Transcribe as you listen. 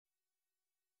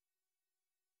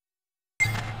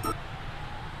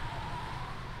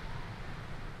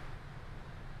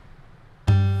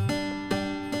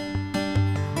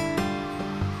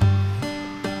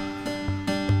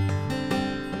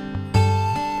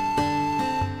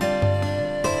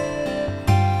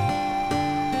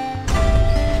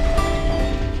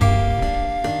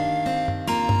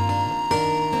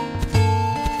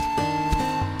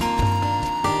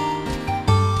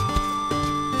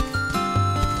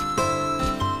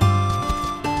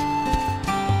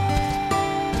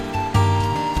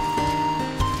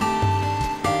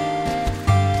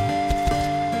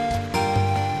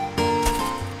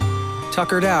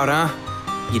Tuckered out, huh?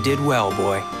 You did well,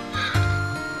 boy.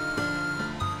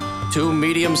 2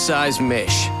 medium-sized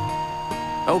mish.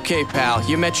 Okay, pal,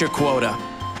 you met your quota.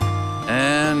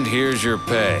 And here's your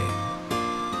pay.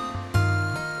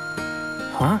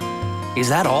 Huh? Is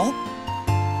that all?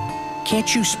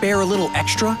 Can't you spare a little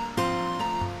extra?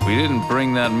 We didn't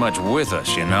bring that much with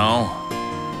us, you know?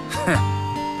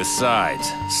 Besides,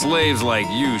 slaves like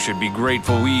you should be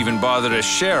grateful we even bother to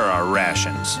share our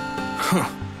rations.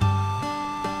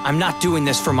 I'm not doing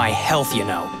this for my health, you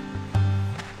know.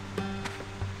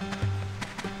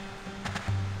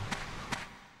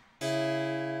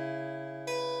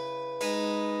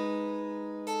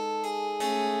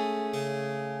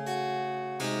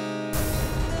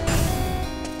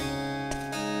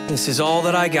 This is all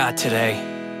that I got today.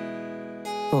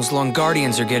 Those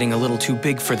Longardians are getting a little too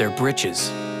big for their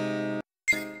britches.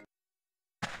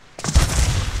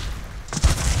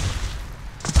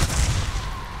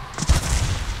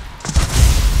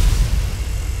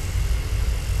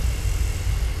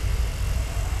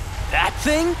 That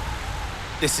thing?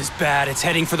 This is bad. It's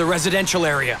heading for the residential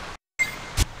area.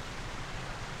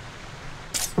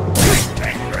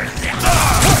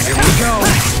 Here we go.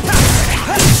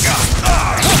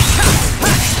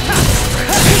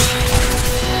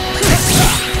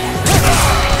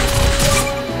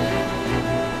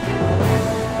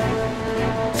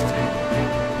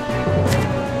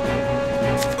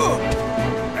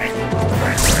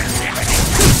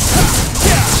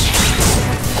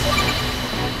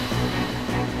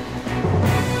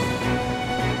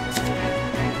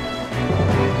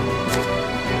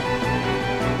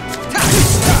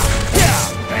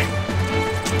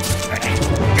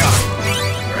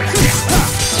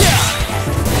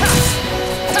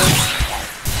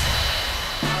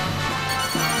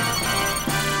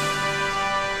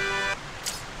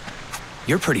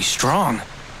 You're pretty strong.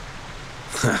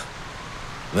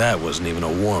 That wasn't even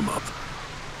a warm-up.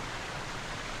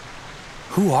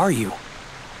 Who are you?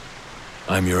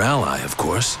 I'm your ally, of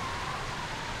course.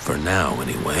 For now,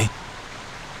 anyway.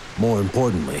 More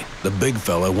importantly, the big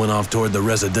fella went off toward the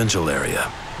residential area.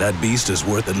 That beast is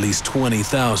worth at least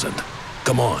 20,000.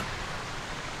 Come on.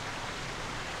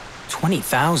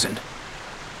 20,000?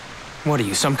 What are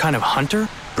you, some kind of hunter?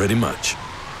 Pretty much.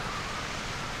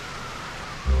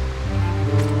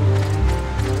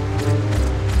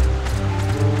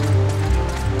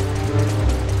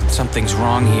 Something's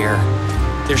wrong here.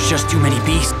 There's just too many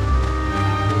beasts.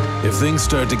 If things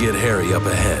start to get hairy up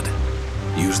ahead,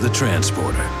 use the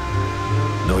transporter.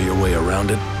 Know your way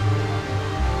around it?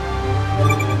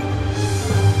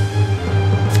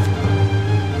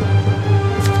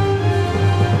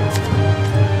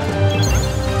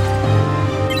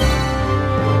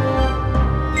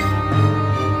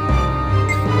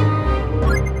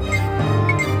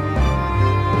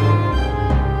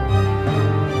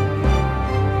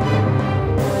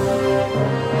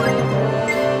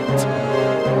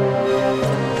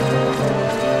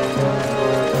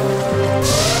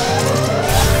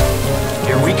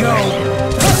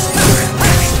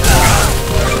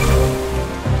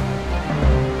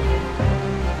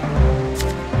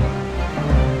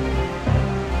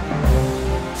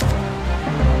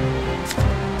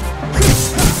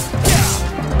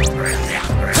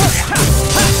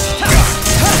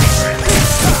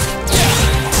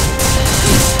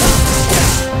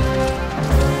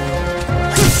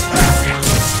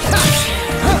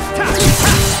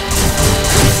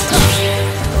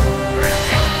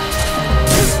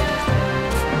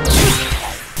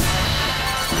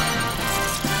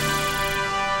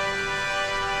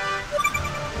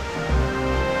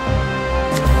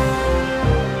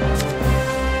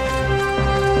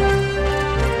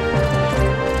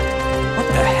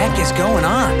 Is going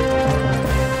on?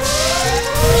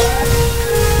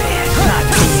 Man, not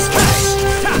these guys.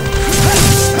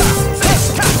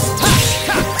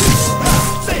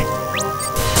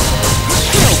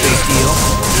 No big deal.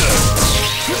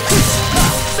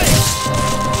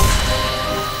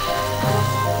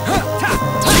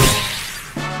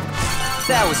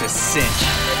 That was a cinch.